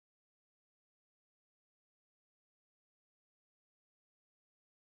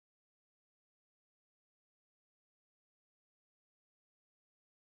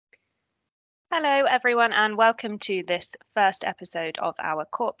Hello, everyone, and welcome to this first episode of our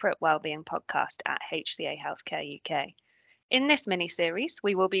Corporate Wellbeing podcast at HCA Healthcare UK. In this mini-series,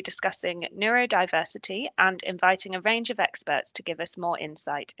 we will be discussing neurodiversity and inviting a range of experts to give us more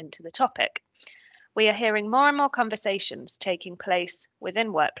insight into the topic. We are hearing more and more conversations taking place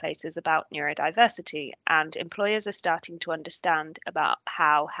within workplaces about neurodiversity, and employers are starting to understand about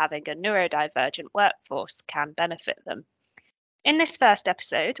how having a neurodivergent workforce can benefit them. In this first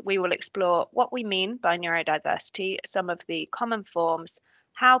episode, we will explore what we mean by neurodiversity, some of the common forms,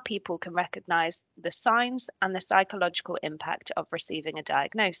 how people can recognise the signs, and the psychological impact of receiving a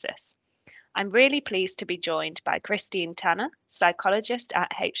diagnosis. I'm really pleased to be joined by Christine Tanner, psychologist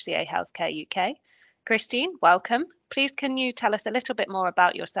at HCA Healthcare UK. Christine, welcome. Please, can you tell us a little bit more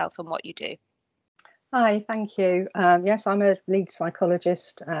about yourself and what you do? Hi, thank you. Yes, I'm a lead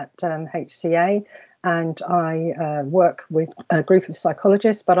psychologist at HCA, and I work with a group of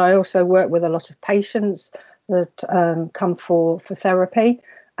psychologists, but I also work with a lot of patients that come for therapy.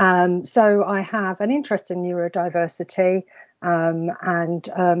 So I have an interest in neurodiversity,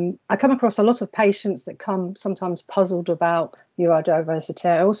 and I come across a lot of patients that come sometimes puzzled about neurodiversity.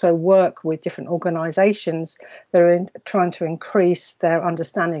 I also work with different organisations that are trying to increase their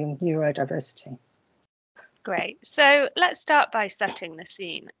understanding of neurodiversity. Great. So let's start by setting the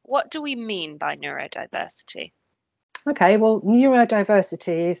scene. What do we mean by neurodiversity? Okay, well,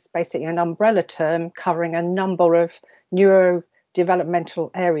 neurodiversity is basically an umbrella term covering a number of neurodevelopmental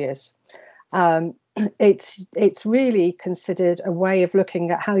areas. It's really considered a way of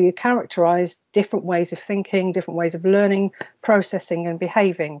looking at how you characterize different ways of thinking, different ways of learning, processing, and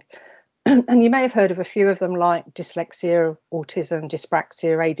behaving. And you may have heard of a few of them, like dyslexia, autism,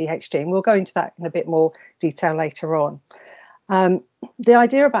 dyspraxia, ADHD, and we'll go into that in a bit more detail later on. The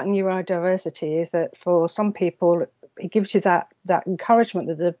idea about neurodiversity is that for some people, it gives you that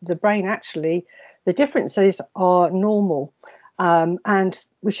encouragement that the brain actually, the differences are normal, and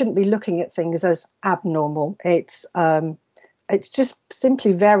we shouldn't be looking at things as abnormal. It's just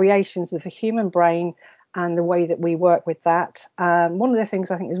simply variations of the human brain and the way that we work with that. One of the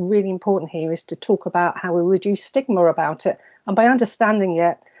things I think is really important here is to talk about how we reduce stigma about it. And by understanding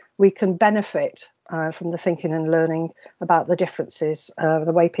it, we can benefit from the thinking and learning about the differences,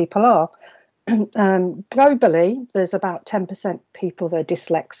 the way people are. Globally, there's about 10% people that are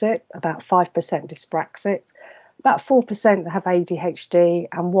dyslexic, about 5% dyspraxic, about 4% that have ADHD,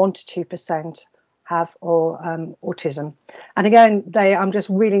 and 1 to 2% have autism. And again, I'm just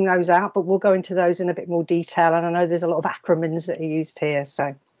reading those out, but we'll go into those in a bit more detail. And I know there's a lot of acronyms that are used here.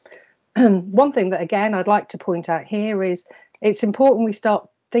 So one thing that, again, I'd like to point out here is it's important we start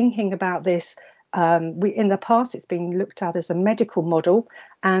thinking about this. In the past, it's been looked at as a medical model,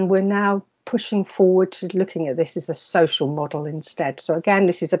 and we're now pushing forward to looking at this as a social model instead. So again,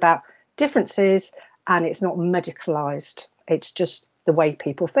 this is about differences, and it's not medicalized. It's just the way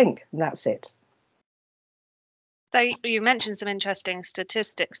people think, and that's it. So you mentioned some interesting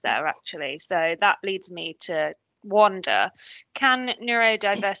statistics there, actually. So that leads me to wonder, can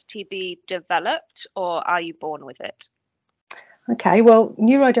neurodiversity be developed, or are you born with it? Okay, well,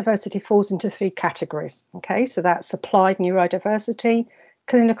 neurodiversity falls into 3 categories. Okay, so that's applied neurodiversity,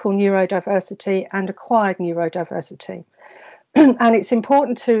 clinical neurodiversity, and acquired neurodiversity. And it's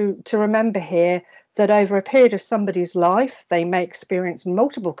important to remember here that over a period of somebody's life, they may experience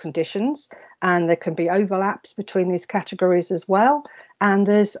multiple conditions, and there can be overlaps between these categories as well. And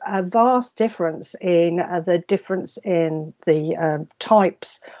there's a vast difference in the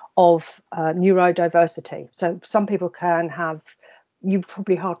types of neurodiversity. So some people can have, you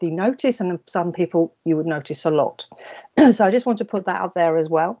probably hardly notice, and some people you would notice a lot. So I just want to put that out there as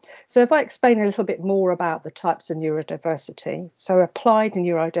well. So if I explain a little bit more about the types of neurodiversity, so applied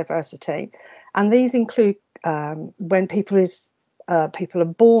neurodiversity, and these include when people are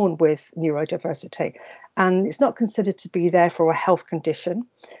born with neurodiversity, and it's not considered to be there for a health condition.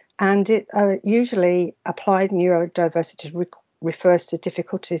 And it usually applied neurodiversity refers to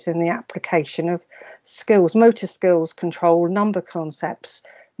difficulties in the application of skills, motor skills, control, number concepts,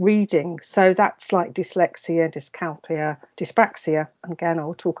 reading. So that's like dyslexia, dyscalculia, dyspraxia. Again,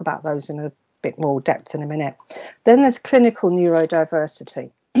 I'll talk about those in a bit more depth in a minute. Then there's clinical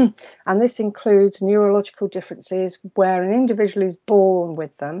neurodiversity. And this includes neurological differences where an individual is born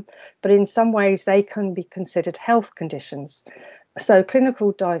with them, but in some ways they can be considered health conditions. So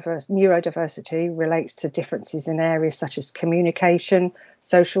clinical neurodiversity relates to differences in areas such as communication,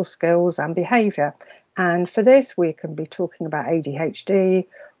 social skills, and behaviour. And for this, we can be talking about ADHD,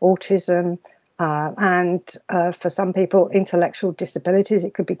 autism, For some people, intellectual disabilities,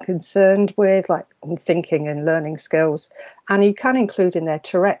 it could be concerned with like thinking and learning skills. And you can include in there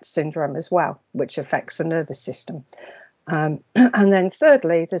Tourette's syndrome as well, which affects the nervous system. And then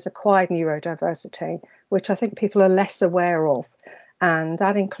thirdly, there's acquired neurodiversity, which I think people are less aware of. And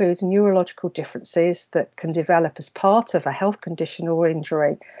that includes neurological differences that can develop as part of a health condition or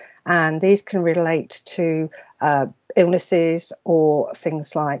injury. And these can relate to illnesses or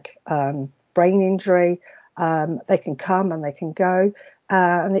things like brain injury. They can come and they can go.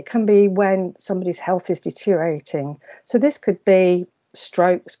 And it can be when somebody's health is deteriorating. So this could be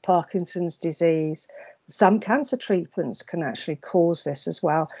strokes, Parkinson's disease. Some cancer treatments can actually cause this as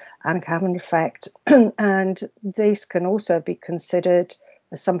well and can have an effect. And these can also be considered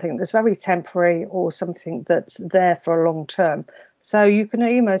as something that's very temporary or something that's there for a long term. So you can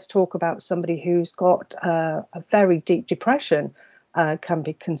almost talk about somebody who's got a very deep depression can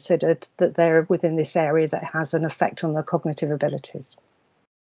be considered that they're within this area that has an effect on their cognitive abilities.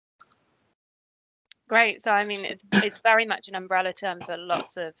 Great. So, I mean, it's very much an umbrella term for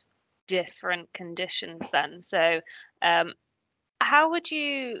lots of different conditions then. So, how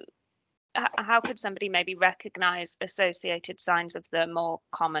could somebody maybe recognize associated signs of the more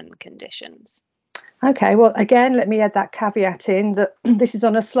common conditions? Okay, well, again, let me add that caveat in that this is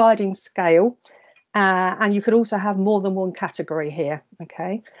on a sliding scale. And you could also have more than one category here,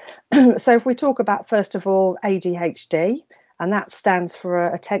 okay? So if we talk about, first of all, ADHD, and that stands for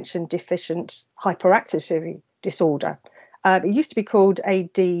Attention Deficient Hyperactivity Disorder. It used to be called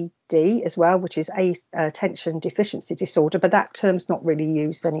ADD as well, which is Attention Deficiency Disorder, but that term's not really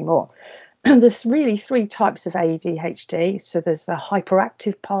used anymore. There's really three types of ADHD. So there's the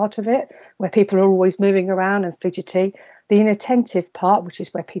hyperactive part of it, where people are always moving around and fidgety. The inattentive part, which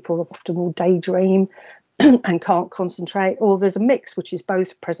is where people often will daydream and can't concentrate, or there's a mix, which is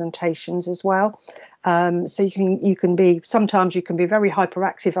both presentations as well. So you can be, sometimes you can be very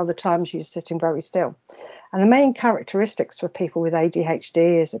hyperactive, other times you're sitting very still. And the main characteristics for people with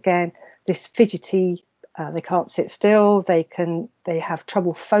ADHD is, again, this fidgety, they can't sit still, they have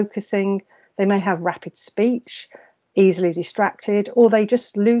trouble focusing, they may have rapid speech, easily distracted, or they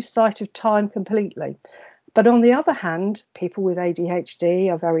just lose sight of time completely. But on the other hand, people with ADHD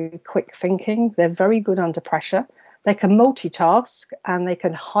are very quick thinking. They're very good under pressure. They can multitask and they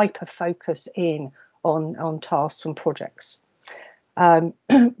can hyper focus in on tasks and projects.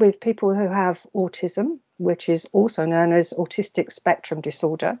 With people who have autism, which is also known as autistic spectrum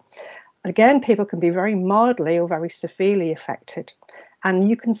disorder, again, people can be very mildly or very severely affected. And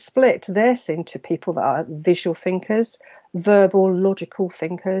you can split this into people that are visual thinkers, verbal, logical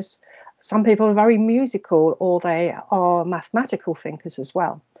thinkers. Some people are very musical, or they are mathematical thinkers as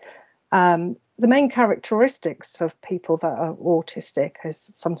well. The main characteristics of people that are autistic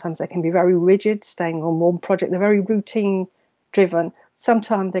is sometimes they can be very rigid, staying on one project. They're very routine driven.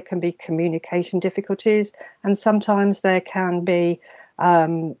 Sometimes there can be communication difficulties, and sometimes there can be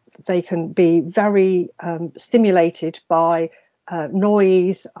they can be very stimulated by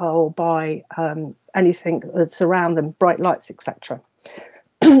noise or by anything that's around them, bright lights, etc.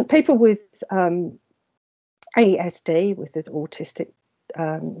 People with ASD, with the autistic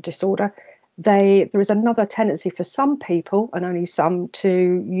disorder, there is another tendency for some people, and only some,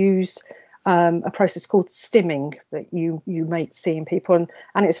 to use a process called stimming that you might see in people,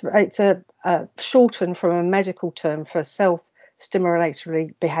 and it's a shortened from a medical term for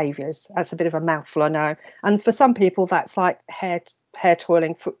self-stimulatory behaviours. That's a bit of a mouthful, I know. And for some people, that's like hair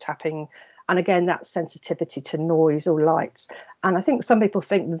twirling, foot tapping, and again, that sensitivity to noise or lights. And I think some people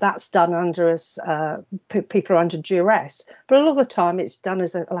think that's done under people are under duress, but a lot of the time it's done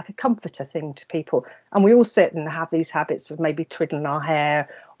as like a comforter thing to people. And we all sit and have these habits of maybe twiddling our hair,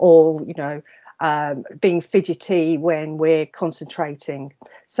 or being fidgety when we're concentrating.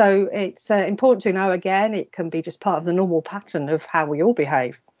 So it's important to know, again, it can be just part of the normal pattern of how we all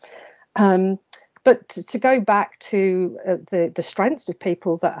behave. But to go back to the strengths of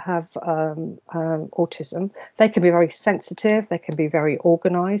people that have autism, they can be very sensitive, they can be very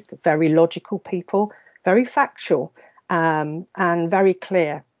organised, very logical people, very factual, and very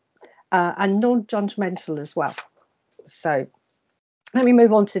clear, and non-judgmental as well. So let me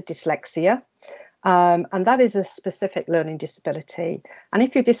move on to dyslexia. And that is a specific learning disability. And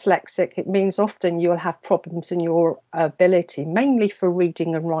if you're dyslexic, it means often you'll have problems in your ability, mainly for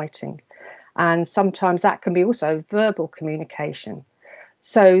reading and writing. And sometimes that can be also verbal communication.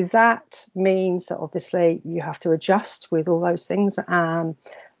 So that means that obviously you have to adjust with all those things.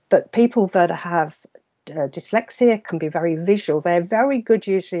 But people that have dyslexia can be very visual. They're very good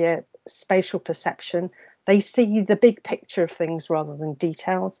usually at spatial perception. They see the big picture of things rather than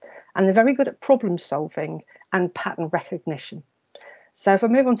details, and they're very good at problem solving and pattern recognition. So if I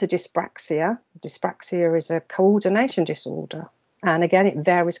move on to dyspraxia, dyspraxia is a coordination disorder. And again, it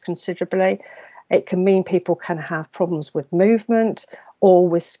varies considerably. It can mean people can have problems with movement or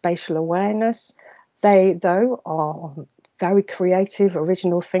with spatial awareness. They, though, are very creative,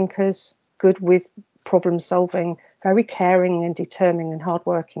 original thinkers, good with problem solving, very caring and determined and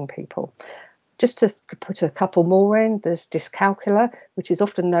hardworking people. Just to put a couple more in, there's dyscalculia, which is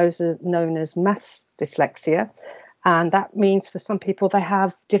often known as maths dyslexia. And that means for some people they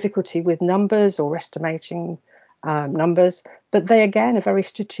have difficulty with numbers or estimating numbers, but they again are very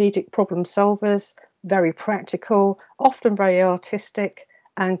strategic problem solvers, very practical, often very artistic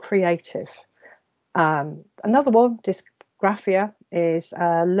and creative. Another one, dysgraphia, is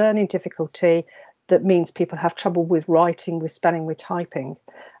learning difficulty that means people have trouble with writing, with spelling, with typing.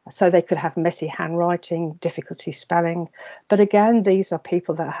 So they could have messy handwriting, difficulty spelling. But again, these are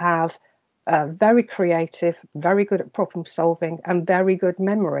people that have very creative, very good at problem solving, and very good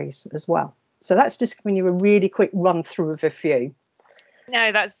memories as well. So that's just giving you a really quick run through of a few.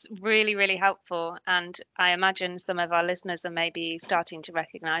 No, that's really, really helpful. And I imagine some of our listeners are maybe starting to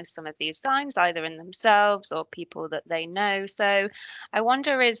recognize some of these signs, either in themselves or people that they know. So I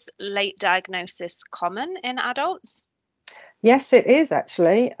wonder, is late diagnosis common in adults? Yes, it is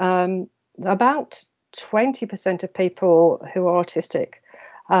actually. About 20% of people who are autistic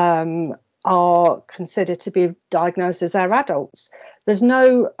are considered to be diagnosed as they're adults. There's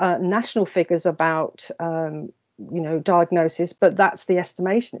no national figures about diagnosis, but that's the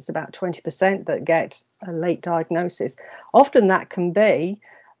estimation. It's about 20% that get a late diagnosis. Often that can be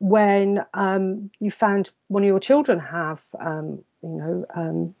when you found one of your children have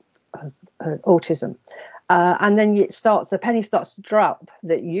autism. And then the penny starts to drop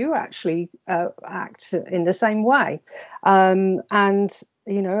that you actually act in the same way.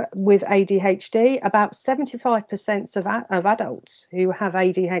 With ADHD, about 75% of adults who have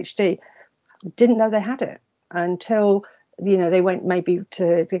ADHD didn't know they had it until they went maybe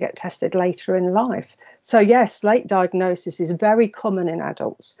to get tested later in life. So yes, late diagnosis is very common in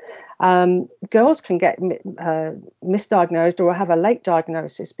adults. Girls can get misdiagnosed or have a late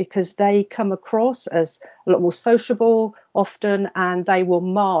diagnosis because they come across as a lot more sociable often, and they will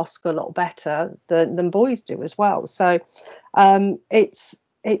mask a lot better than boys do as well. So it's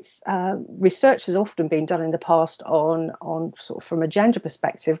research has often been done in the past on sort of from a gender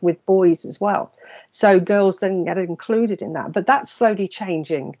perspective with boys as well. So girls don't get included in that, but that's slowly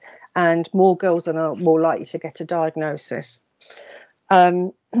changing, and more girls are more likely to get a diagnosis.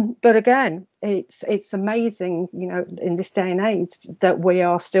 But again, it's amazing, in this day and age that we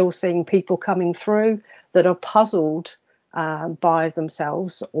are still seeing people coming through that are puzzled by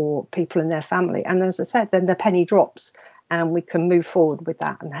themselves or people in their family. And as I said, then the penny drops and we can move forward with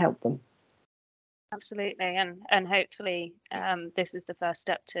that and help them. Absolutely. And hopefully this is the first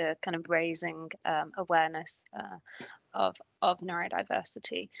step to kind of raising awareness of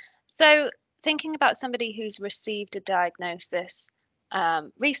neurodiversity. So thinking about somebody who's received a diagnosis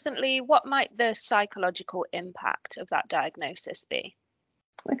recently, what might the psychological impact of that diagnosis be?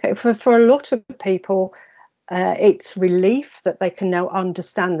 Okay, for a lot of people, it's relief that they can now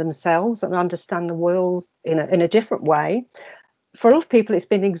understand themselves and understand the world in a different way. For a lot of people, it's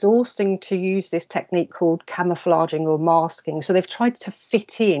been exhausting to use this technique called camouflaging or masking. So they've tried to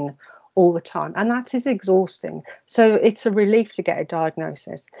fit in all the time, and that is exhausting. So it's a relief to get a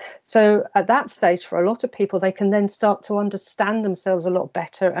diagnosis. So at that stage, for a lot of people, they can then start to understand themselves a lot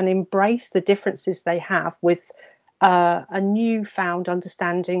better and embrace the differences they have with a newfound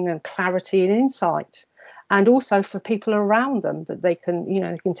understanding and clarity and insight. And also for people around them, that they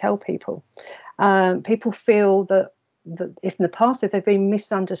can tell people. People feel that if in the past if they've been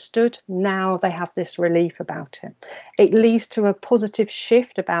misunderstood, now they have this relief about it. It leads to a positive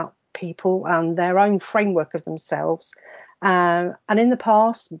shift about people and their own framework of themselves. And in the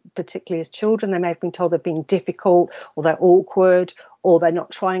past, particularly as children, they may have been told they're being difficult or they're awkward or they're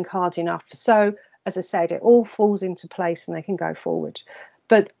not trying hard enough. So, as I said, it all falls into place and they can go forward.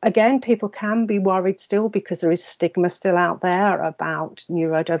 But again, people can be worried still because there is stigma still out there about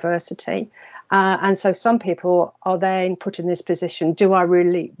neurodiversity. And so some people are then put in this position. Do I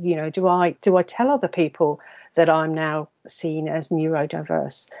really, do I tell other people that I'm now seen as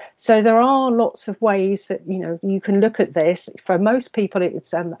neurodiverse? So there are lots of ways that, you can look at this. For most people,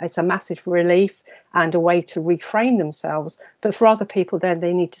 it's a massive relief and a way to reframe themselves. But for other people, then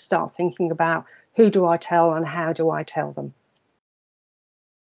they need to start thinking about who do I tell and how do I tell them?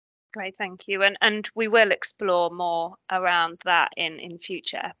 Great, thank you. And we will explore more around that in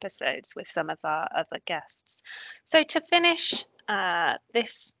future episodes with some of our other guests. So to finish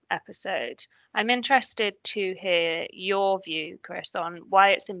this episode, I'm interested to hear your view, Chris, on why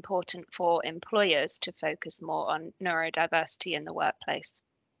it's important for employers to focus more on neurodiversity in the workplace.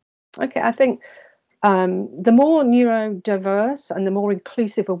 Okay, I think the more neurodiverse and the more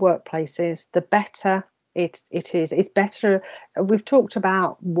inclusive a workplace is, the better it is. It's better. We've talked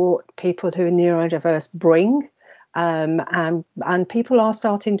about what people who are neurodiverse bring, and people are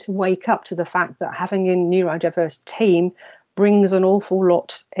starting to wake up to the fact that having a neurodiverse team brings an awful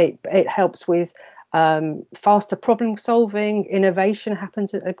lot. It helps with faster problem solving. Innovation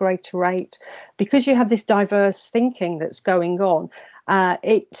happens at a greater rate because you have this diverse thinking that's going on.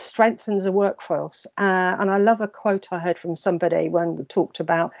 It strengthens a workforce. And I love a quote I heard from somebody when we talked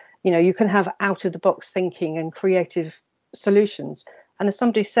about, you can have out of the box thinking and creative solutions. And as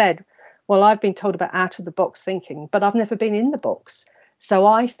somebody said, well, I've been told about out of the box thinking, but I've never been in the box. So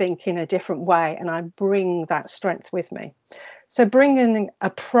I think in a different way, and I bring that strength with me. So bringing a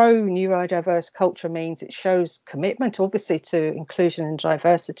pro-neurodiverse culture means it shows commitment, obviously, to inclusion and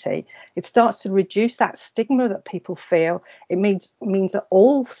diversity. It starts to reduce that stigma that people feel. It means that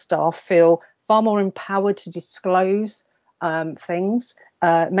all staff feel far more empowered to disclose things.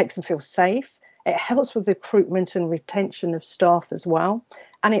 It makes them feel safe. It helps with recruitment and retention of staff as well.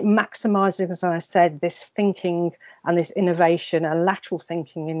 And it maximises, as I said, this thinking and this innovation and lateral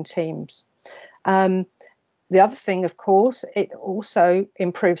thinking in teams. The other thing, of course, it also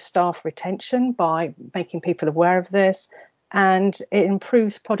improves staff retention by making people aware of this, and it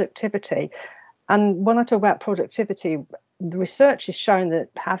improves productivity. And when I talk about productivity, the research has shown that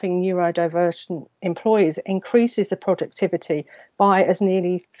having neurodivergent employees increases the productivity by as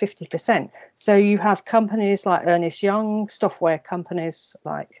nearly 50%. So you have companies like Ernst Young, software companies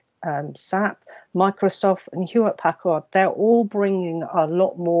like SAP, Microsoft, and Hewlett Packard. They're all bringing a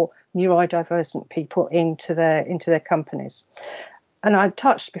lot more neurodivergent people into their companies. And I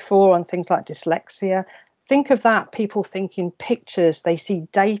touched before on things like dyslexia. Think of that, people think in pictures, they see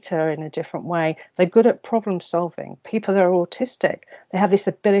data in a different way. They're good at problem solving. People that are autistic, they have this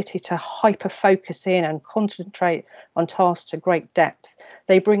ability to hyper focus in and concentrate on tasks to great depth.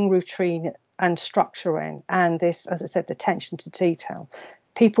 They bring routine and structure in, and this, as I said, the attention to detail.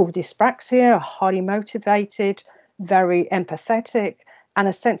 People with dyspraxia are highly motivated, very empathetic, and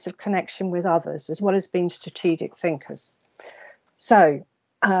a sense of connection with others, as well as being strategic thinkers. So,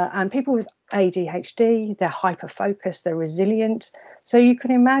 and people with ADHD, they're hyper-focused, they're resilient. So you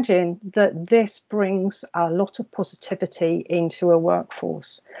can imagine that this brings a lot of positivity into a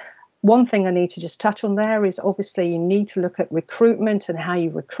workforce. One thing I need to just touch on there is obviously you need to look at recruitment and how you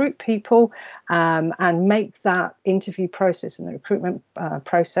recruit people, and make that interview process and the recruitment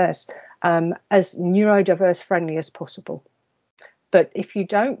process as neurodiverse friendly as possible. But if you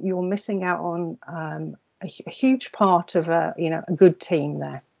don't, you're missing out on a huge part of a good team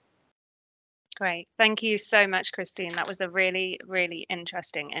there. Great. Thank you so much, Christine. That was a really, really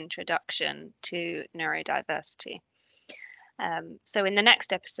interesting introduction to neurodiversity. So in the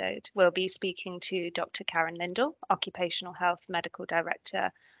next episode, we'll be speaking to Dr. Karen Lindell, Occupational Health Medical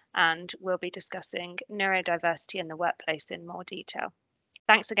Director, and we'll be discussing neurodiversity in the workplace in more detail.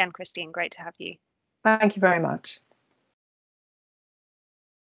 Thanks again, Christine. Great to have you. Thank you very much.